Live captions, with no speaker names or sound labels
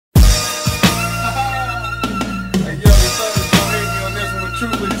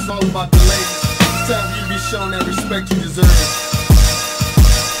all about the ladies. It's time for you to be shown that respect you deserve.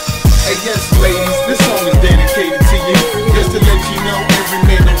 Hey, yes, ladies, this song is dedicated to you. Just to let you know, every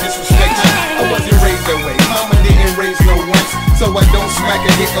man don't disrespect you. I wasn't raised that way. Mama didn't raise no once, so I don't smack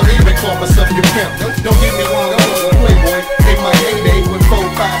a hit or even call myself your pimp. Don't get me wrong, I was a playboy in my heyday with 4,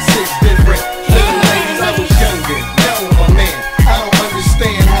 5, 6 different little ladies. I was younger, now I'm a man. I don't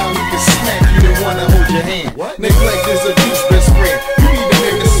understand how he can smack you and wanna hold your hand. Neglect is a dude's best friend. You need to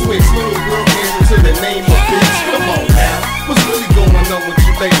make a switch. Little girl answer to the name of bitch. Come on now, what's really going on with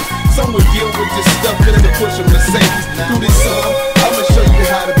you ladies? Some would deal with this stuff just to push a Mercedes. Do this song, I'ma show you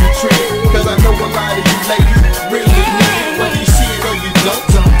how to be treated. Cause I know a lot of you ladies really need it. Whether you see it or you don't,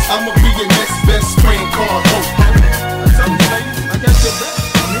 I'ma be your next best friend called hope. I told you ladies, I got your back.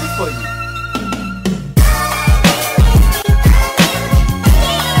 I'm here for you.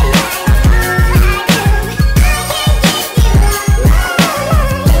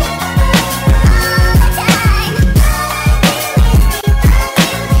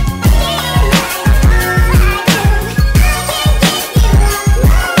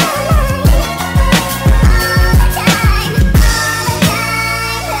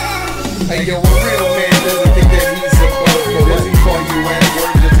 Hey yo, a real man doesn't think that he's above you. Does he call you at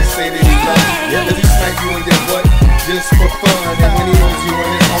work just to say that he loves you? Does he smack you in your butt just for fun? And when he holds you in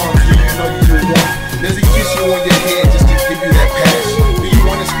his arms, do you know you the one? Does he kiss you on your head just to give you that passion? Do you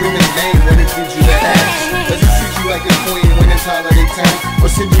want to scream his name when he gives you that action? Does he treat you like a queen when it's holiday time? Or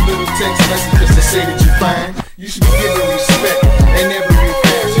send you little text messages just to say that you're fine? You should be giving respect in every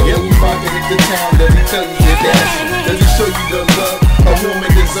fashion. When you about to hit the town, does he tell you you're dashing? Does he show you the love a woman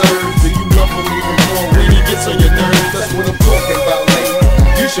deserves? Do you love him even more when he gets on your nerves? That's what I'm talking about,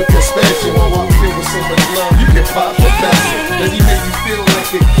 ladies. You should feel special. Walk in with so much love, you can pop a vessel. Does he make you feel like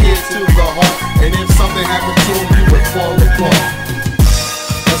a kid to the heart? And if something happened to him, you would fall apart.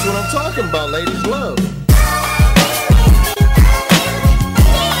 That's what I'm talking about, ladies. Love.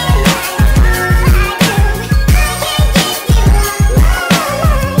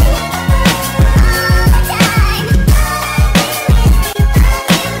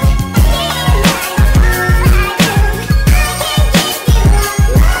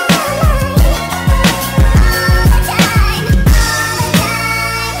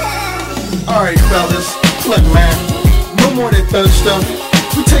 Alright fellas, look man, no more than thug stuff.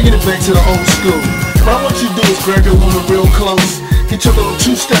 We're taking it back to the old school. What I want you to do is grab your woman real close, get your little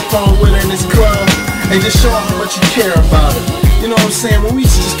two-step on with her in this club, and just show her how much you care about her. You know what I'm saying? When we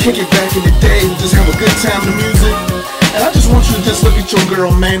used to just kick it back in the day and just have a good time to music. And I just want you to just look at your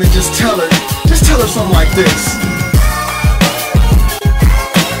girl, man, and just tell her something like this.